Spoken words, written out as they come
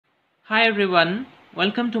Hi everyone,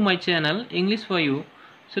 welcome to my channel English for You.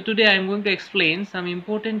 So today I am going to explain some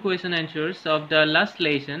important question answers of the last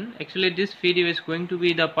lesson. Actually this video is going to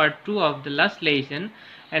be the part 2 of the last lesson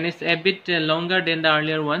and it's a bit longer than the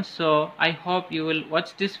earlier one. So I hope you will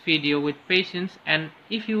watch this video with patience, and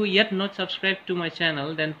if you yet not subscribed to my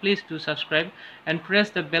channel then please do subscribe and press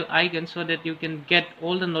the bell icon so that you can get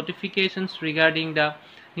all the notifications regarding the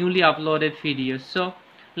newly uploaded videos. So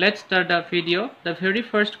let's start the video. The very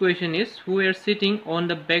first question is, who were sitting on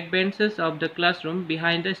the backbenches of the classroom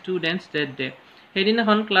behind the students that day?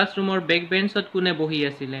 Hedinahon classroom or backbenchot kune bohi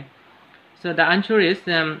asile? So the answer is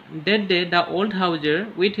that day the old Hauser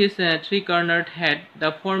with his three-cornered head,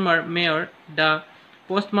 the former mayor, the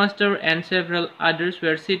postmaster and several others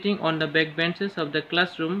were sitting on the backbenches of the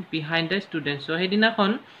classroom behind the students. So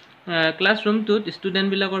hedinahon classroom to student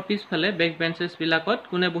bilakor pisphale backbenches bilakot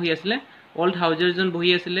kune bohi asile? Old Hauser jon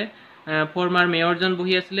bohi asile, former mayor jon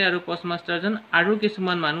bohi asile aru postmaster jon aru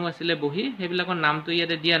kisuman manu asile bohi, hebilakor naam to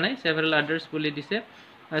iate dia nai, several others boli dise.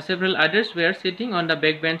 Several others were sitting on the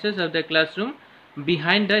backbenches of the classroom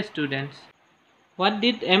behind the students. What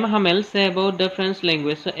did M. Hamel say about the French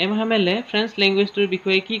language? So M. Hamel French language to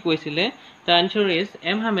bikhoye ki koisile? The answer is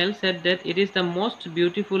M. Hamel said that it is the most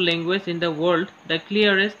beautiful language in the world, the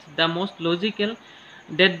clearest, the most logical,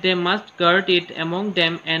 that they must guard it among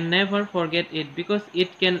them and never forget it, because it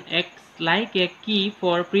can act like a key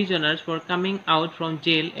for prisoners for coming out from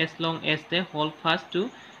jail as long as they hold fast to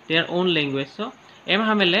their own language. So M.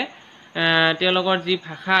 Hamele তেওঁলোকৰ যি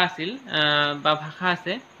ভাষা আছিল বা ভাষা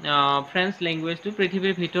আছে French লেংগুৱেজটো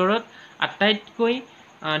পৃথিৱীৰ ভিতৰত আটাইতকৈ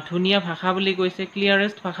ধুনীয়া ভাষা বুলি কৈছে,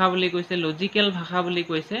 ক্লিয়াৰেষ্ট ভাষা বুলি কৈছে, লজিকেল ভাষা বুলি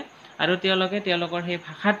কৈছে, আৰু তেওঁলোকে তেওঁলোকৰ সেই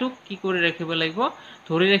ভাষাটোক কি কৰি ৰাখিব লাগিব,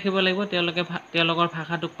 ধৰি ৰাখিব লাগিব। তেওঁলোকৰ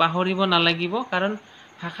ভাষাটোক পাহৰিব নালাগিব, কাৰণ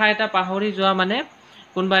ভাষা এটা পাহৰি যোৱা মানে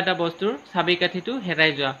কোনোবা এটা বস্তুৰ চাবিকাঠিটো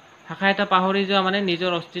হেৰাই যোৱা, ভাষা এটা পাহৰি যোৱা মানে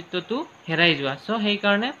নিজৰ অস্তিত্বটো হেৰাই যোৱা। চ'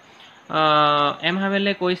 সেইকাৰণে এম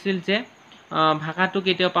হামেলে কৈছিল যে ভাষাটো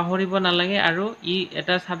কেতিয়াও পাহৰিব নালাগে আৰু ই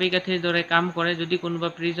এটা চাবিকাঠিৰ দৰে কাম কৰে। যদি কোনোবা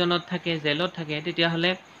প্ৰিজনত থাকে, জেলত থাকে,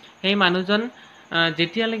 তেতিয়াহ'লে সেই মানুহজন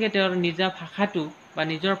যেতিয়ালৈকে তেওঁৰ নিজা ভাষাটো বা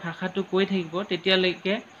নিজৰ ভাষাটো কৈ থাকিব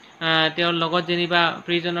তেতিয়ালৈকে তেওঁৰ লগত যেনিবা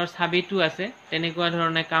প্ৰিজনৰ চাবিটো আছে, তেনেকুৱা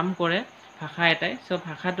ধৰণে কাম কৰে ভাষা এটাই। চ'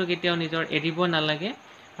 ভাষাটো কেতিয়াও নিজৰ এৰিব নালাগে,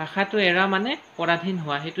 ভাষাটো এৰা মানে পৰাধীন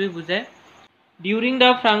হোৱা, সেইটোৱে বুজায়। During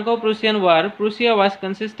the Franco-Prussian War, Prussia was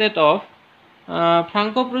consisted of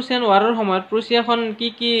Franco-Prussian War সময়ত প্ৰুছিয়াখন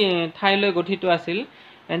কি ঠাইলৈ গঠিত আছিল?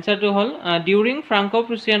 এনসাৰটো হ'ল during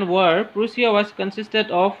Franco-Prussian War, Prussia was consisted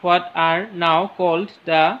of what are now called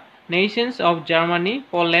the nations of Germany,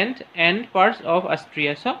 Poland and parts of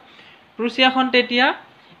Austria. So প্ৰুছিয়াখন তেতিয়া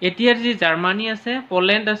এতিয়াৰ যি Germany আছে,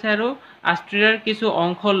 পোলেণ্ড আছে আৰু অষ্ট্ৰিয়াৰ কিছু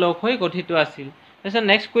অংশ লগ হৈ গঠিত আছিল। তাৰপিছত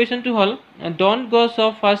নেক্সট কুৱেশ্যনটো হ'ল don't go so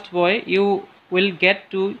fast boy, you will get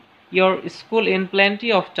to your school in plenty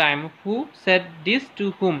of time. Who said this to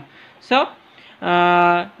whom? So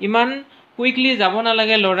ইমান কুইকলি যাব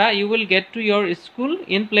নালাগে ল'ৰা, you will get to your school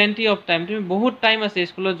in plenty of time. তুমি বহুত time আছে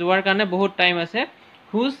স্কুলত যোৱাৰ কাৰণে, বহুত টাইম আছে।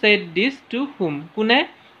 Who said this to whom? কোনে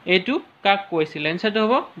এইটো কাক কৈছিল? এনসাৰটো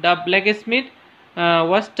হ'ব the blacksmith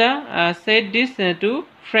was said this to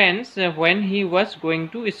friends when he was going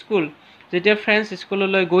to school. যেতিয়া ফ্ৰেন্স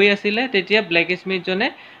স্কুললৈ গৈ আছিলে তেতিয়া ব্লেকস্মিথজনে,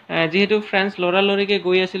 যিহেতু ফ্ৰেন্স লৰালৰিকে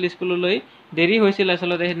গৈ আছিল স্কুললৈ, দেৰি হৈছিল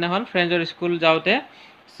আচলতে সেইদিনাখন ফ্ৰেন্সৰ স্কুল যাওঁতে।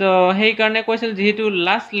 চ' সেইকাৰণে কৈছিল, যিহেতু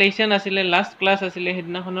লাষ্ট লেচন আছিলে, লাষ্ট ক্লাছ আছিলে,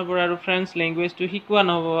 সেইদিনাখনৰ পৰা আৰু ফ্ৰেঞ্চ লেংগুৱেজটো শিকোৱা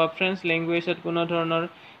নহ'ব বা ফ্ৰেঞ্চ লেংগুৱেজত কোনো ধৰণৰ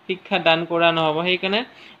শিক্ষা দান কৰা নহ'ব। সেইকাৰণে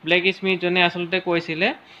ব্লেকস্মিথজনে আচলতে কৈছিলে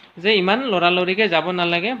যে ইমান লৰালৰিকে যাব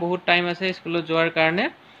নালাগে, বহুত টাইম আছে স্কুলত যোৱাৰ কাৰণে,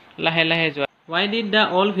 লাহে লাহে যোৱা। Why did the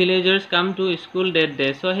old villagers come to school that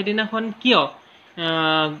day? So সেইদিনাখন কিয়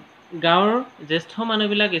গাঁৱৰ জ্যেষ্ঠ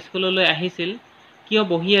মানুহবিলাক স্কুললৈ আহিছিল, কিয়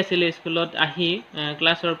বহি আছিলে স্কুলত আহি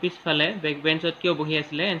ক্লাছৰ পিছফালে বেকবেঞ্চত কিয় বহি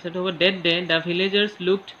আছিলে? এনসাৰটো হ'ব that day the villagers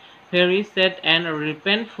looked very sad and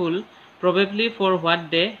repentful, probably for what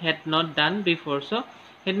they had not done before. So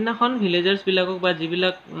সেইদিনাখন ভিলেজাৰ্ছবিলাকক বা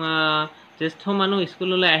যিবিলাক জ্যেষ্ঠ মানুহ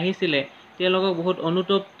স্কুললৈ আহিছিলে তেওঁলোকক বহুত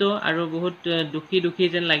অনুতপ্ত আৰু বহুত দুখী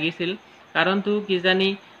যেন লাগিছিল। কাৰণটো কিজানি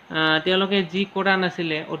তেওঁলোকে যি কৰা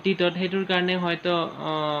নাছিলে অতীতত, সেইটোৰ কাৰণে হয়তো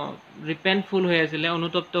ৰিপেণ্টফুল হৈ আছিলে,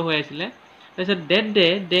 অনুতপ্ত হৈ আছিলে। তাৰপিছত that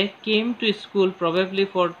day they came to school probably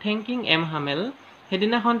for thanking M. Hamel.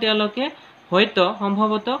 সেইদিনাখন তেওঁলোকে হয়তো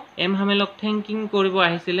সম্ভৱতঃ এম হামেলক থেংকিং কৰিব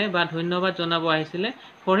আহিছিলে বা ধন্যবাদ জনাব আহিছিলে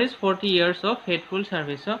for his 40 years of faithful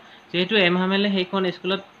service. যিহেতু এম হামেলে সেইখন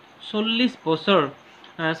স্কুলত 40 বছৰ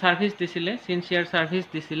সাৰ্ভিস দিছিলে, সিনসিয়াৰ সাৰ্ভিস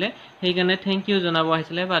দিছিলে, সেইকাৰণে থ্যাংক ইউ জনাব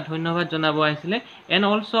আহিছিলে বা ধন্যবাদ জনাব আহিছিলে। And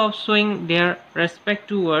also of showing there ৰেসপেক্ট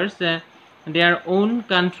towards their own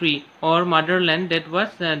country or motherland that was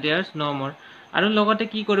theirs no more. আৰু লগতে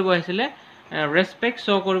কি কৰিব আহিছিলে ৰেসপেক্ট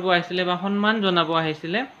শো কৰিব আহিছিলে বা সন্মান জনাব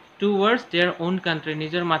আহিছিলে towards their own country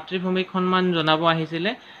নিজৰ মাতৃভূমিক সন্মান জনাব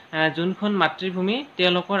আহিছিলে যোনখন মাতৃভূমি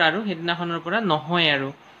তেওঁলোকৰ আৰু হেদিনাখনৰ পৰা নহয় আৰু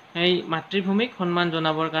এই মাতৃভূমিক সন্মান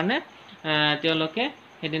জনাবৰ কাৰণে তেওঁলোকে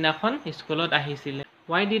হেদিনাখন স্কুলত আহিছিলে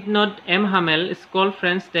why did not M Hamel scold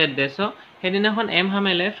friends that day so হেদিনাখন M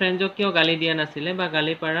Hamele ফ্ৰেন্ডক কিয় গালি দিয়া নাছিলে বা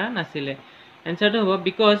গালি পাৰা নাছিলে answer to hobo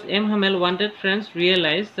because M Hamel wanted friends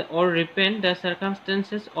realize or repent the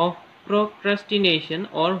circumstances of procrastination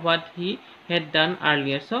or what he had done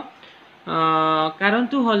earlier so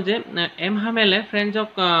কাৰণটো হল যে M Hamele ফ্ৰেন্ডক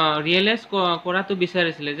ৰিয়েলাইজ কৰাটো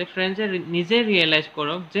বিচাৰিছিলে যে ফ্ৰেন্ডে নিজে ৰিয়েলাইজ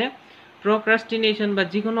কৰক যে procrastination বা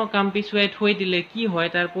যিকোনো কাম পিছুৱাই থৈ দিলে কি হয়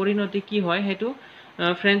তাৰ পৰিণতি কি হয় হেতু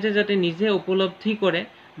ফ্ৰেন্ডে যাতে নিজে উপলব্ধি কৰে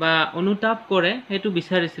বা অনুতাপ কৰে হেতু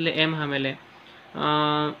বিচাৰিছিলে M Hamele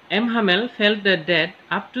M Hamel felt that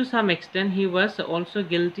up to some extent he was also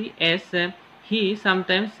guilty as he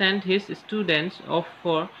sometimes sent his students off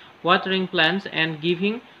for watering plants and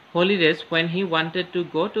giving holidays when he wanted to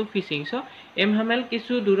go to fishing so M Hamel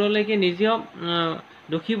কিছু দূৰলৈকে নিজেও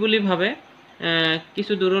দুখী বুলি ভাবে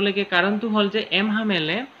কিছু দূৰলৈকে কাৰণটো হল যে M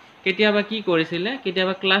Hamele কেতিয়াবা কি কৰিছিলে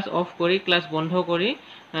কেতিয়াবা ক্লাস অফ কৰি ক্লাস বন্ধ কৰি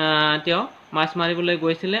তেওঁ মাছ মাৰিবলৈ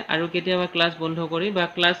গৈছিলে আৰু কেতিয়াবা ক্লাস বন্ধ কৰি বা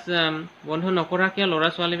ক্লাস বন্ধ নকৰাকে লৰা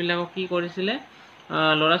ছোৱালী বিলাকক কি কৰিছিলে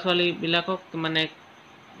লৰা ছোৱালী বিলাকক মানে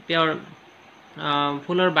তেওঁৰ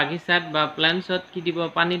ফুলৰ বাগিচাত বা প্লান্টছত কি দিব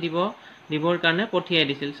পানী দিবৰ কাৰণে পঠিয়াই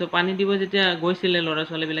দিছিল সো পানী দিব যেতিয়া গৈছিলে লৰা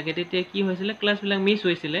ছোৱালী বিলাকে তেতিয়া কি হৈছিলে ক্লাস বিলাক মিস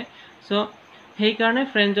হৈছিলে সো সেই কাৰণে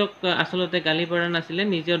ফ্ৰেন্ডক আসলতে গালি পৰা নাছিলে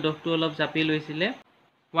নিজৰ দোষটো অলপ জাপি লৈছিলে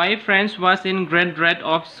why friends was in great dread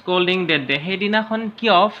of scolding that day হেদিনাখন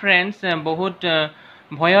কিয় ফ্ৰেন্ডস বহুত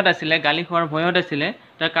ভয়ত আছিল গালি খোৱাৰ ভয়ত আছিল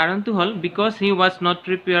তাৰ কাৰণটো হল because he was not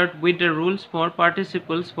prepared with the rules for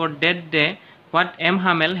participles for that day what M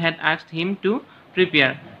Hamel had asked him to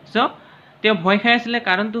prepare so তেওঁ ভয় খাই আছিল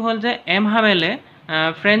কাৰণটো হল যে M Hamele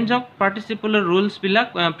ফ্ৰেন্ডক পাৰ্টিসিপলৰ ৰুলস বিলাক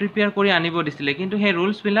প্ৰিপেয়াৰ কৰি আনিব দিছিল কিন্তু সেই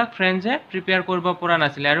ৰুলস বিলাক ফ্ৰেন্ডে প্ৰিপেয়াৰ কৰিব পৰা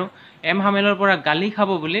নাছিল আৰু M Hamelৰ পৰা গালি খাব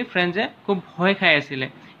বুলি ফ্ৰেন্ডে খুব ভয় খাই আছিল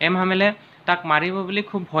M Hamele তাক মাৰিব বুলি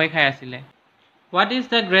খুব ভয় খাই আছিল what is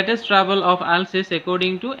the greatest trouble of Alsace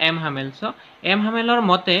according to M Hamel so M Hamelৰ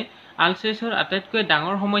মতে আলসেছৰ আটাইতকৈ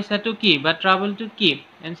ডাঙৰ সমস্যাটো কি বা ট্ৰাবলটো কি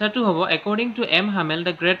এনসাৰটো হ'ব according to M Hamel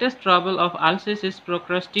the greatest trouble of Alsace is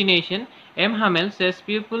procrastination M Hamel says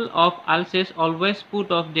people of Alsace always put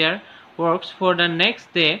off their works for the next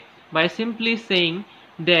day by simply saying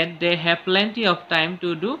that they have plenty of time to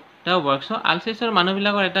do the work so Alsaceৰ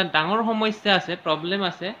মানুহবিলাকৰ এটা ডাঙৰ সমস্যা আছে problem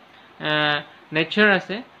আছে nature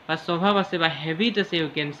আছে বা স্বভাৱ আছে বা হেবিট আছে ইউ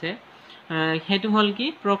কেন সে হেতু হল কি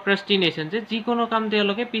procrastination যে যিকোনো কাম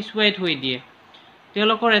তেওঁলোকে পিছুৱাই থৈ দিয়ে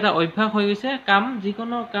তেওঁলোকৰ এটা অভ্যাস হৈ গৈছে কাম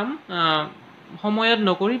যিকোনো কাম সময়ত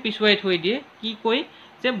নকৰি পিছুৱাই থৈ দিয়ে কি কই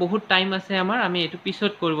যে বহুত টাইম আছে আমাৰ আমি এটো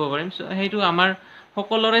পিছত কৰিব পাৰিম হেতু আমাৰ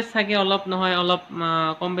সকলোৰে সাগে অলপ নহয় অলপ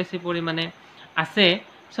কম বেছি পৰিমাণে আছে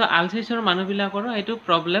সো আলসেছৰ মানুহবিলাকৰ এটো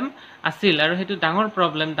প্ৰবলেম আছিল আৰু হেতু ডাঙৰ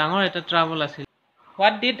প্ৰবলেম ডাঙৰ এটা ট্ৰাবল আছিল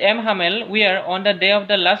What did M Hamel wear on the day of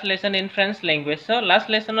the last lesson in French language? So last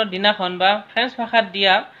lesson or dinakhon ba French bhashat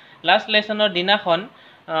dia last lesson or dinakhon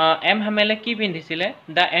M Hamel ki pindhisile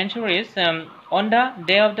the answer is on the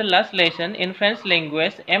day of the last lesson in French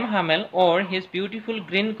language M Hamel or his beautiful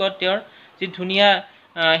green coat your ji dhunia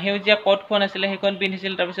heujia coat khon asile hekon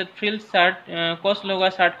pindhisil tar pisot frill shirt cos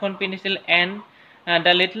loga shirt khon pindhisil and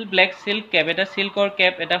the little black silk cap eta silk or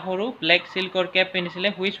cap eta horu black silk or cap pindhisile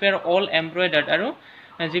which were all embroidered aru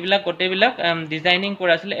jibila kote bilak designing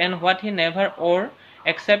korasile and what he never wore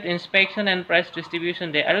except inspection and price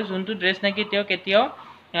distribution day aru juntu dress naki teo ketio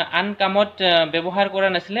an kamot ব্যবহার কৰা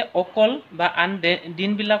নাছিলে অকল বা আন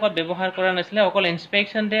দিন বিলাকত ব্যবহাৰ কৰা নাছিলে অকল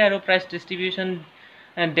ইনস্পেকশন ডে আৰু প্ৰাইস ডিস্ট্ৰিবিউশন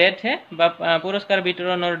ডেট হে বা পুৰস্কাৰ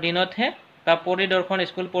বিতৰণৰ দিনত হে বা পৰিদৰ্শন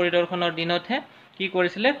স্কুল পৰিদৰ্শনৰ দিনত হে কি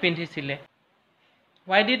কৰিছিলে পিন্ধিছিলে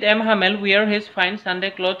Why did M Hamel wear his fine Sunday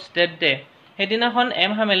clothes that day? হেদিনাখন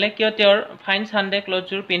M Hamele কিয় তেওঁৰ ফাইন সানডে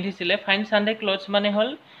ক্লথছৰ পিন্ধিছিলে ফাইন সানডে ক্লথছ মানে হল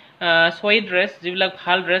সোই ড্ৰেছ যিবিলাক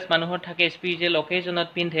ভাল ড্ৰেছ মানুহৰ থাকে স্পেশাল অকেজনত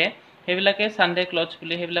পিন্ধে হেবিলাকে সানডে ক্লথছ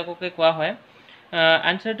বুলি হেবিলাককে কোৱা হয়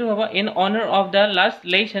আনসাৰ টু হ'ব in honor of the last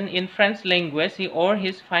lesson in French language he wore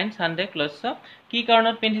his fine Sunday clothes কি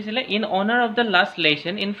কাৰণত পিন্ধিছিলে in honor of the last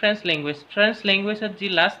lesson in French language যি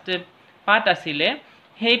লাষ্ট পাঠ আছিল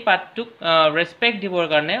হেই পাঠটুক ৰেসপেক্ট দিবৰ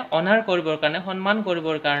কাৰণে অনাৰ কৰিবৰ কাৰণে সন্মান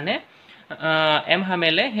কৰিবৰ কাৰণে M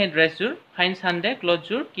Hamele হে ড্ৰেছৰ ফাইন সানডে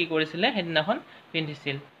ক্লথছৰ কি কৰিছিলে হেদিনাখন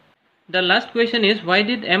পিন্ধিছিল The last question is why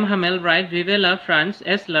did M Hamel write Vive la France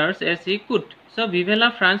as large as he could so Vive la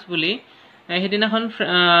France বুলি হেদিনাখন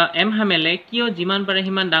এম হামেলে কিয় যিমান পাৰে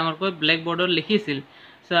সিমান ডাঙৰকৈ ব্লেকবোৰ্ডত লিখিছিল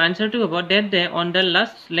so answer to about that day on the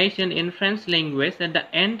last lesson in French language at the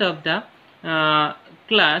end of the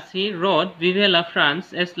class he wrote vive la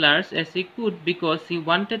France as large as he could because he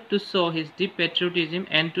wanted to show his deep patriotism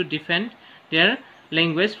and to defend their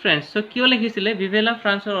language French so কিয় লিখিছিলে vive la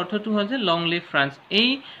France or অৰ্থটো হ'ল যে long live France এই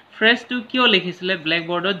ফ্ৰেজটো কিয় লিখিছিলে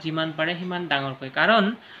ব্লেকবোৰ্ডত যিমান পাৰে সিমান ডাঙৰকৈ কাৰণ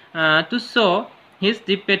to show his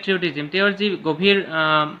deep patriotism তেওঁৰ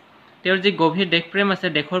যি গভীৰ দেশপ্ৰেম আছে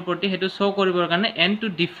দেশৰ প্ৰতি হেতু শো কৰিবৰ কাৰণে and to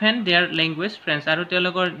defend their language French আৰু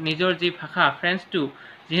তেওঁলোকৰ নিজৰ যি ভাষা ফ্ৰেঞ্চটো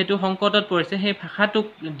যেহেতু সংকটত পৰিছে সেই ভাষাটোক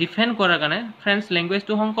ডিফেন্ড কৰাৰ কাৰণে ফ্ৰেঞ্চ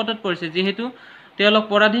ল্যাঙ্গুৱেজটো সংকটত পৰিছে যেহেতু তেওঁলোক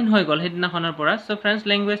পৰাধীন হৈ গল হেদিনাখনৰ পৰা সো ফ্ৰেঞ্চ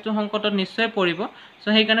ল্যাঙ্গুৱেজটো সংকটত নিশ্চয় পৰিব সো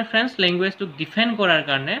সেই কাৰণে ফ্ৰেঞ্চ ল্যাঙ্গুৱেজটো ডিফেন্ড কৰাৰ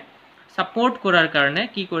কাৰণে সাপোৰ্ট কৰাৰ কাৰণে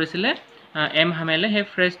কি কৰিছিলে এম হামেলে হে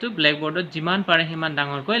ফ্ৰেজটো ব্লেকবোৰ্ডত যিমান পাৰে সিমান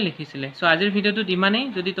ডাঙৰকৈ লিখিছিলে সো আজিৰ ভিডিওটো ইমানেই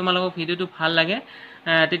যদি তোমালোকক ভিডিওটো ভাল লাগে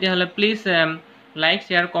তেতিয়া হলে প্লিজ লাইক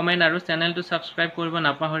শেয়াৰ কমেন্ট আৰু চেনেলটো সাবস্ক্ৰাইব কৰিব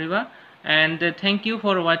নাপাহৰিবা and thank you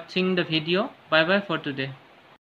for watching the video bye bye for today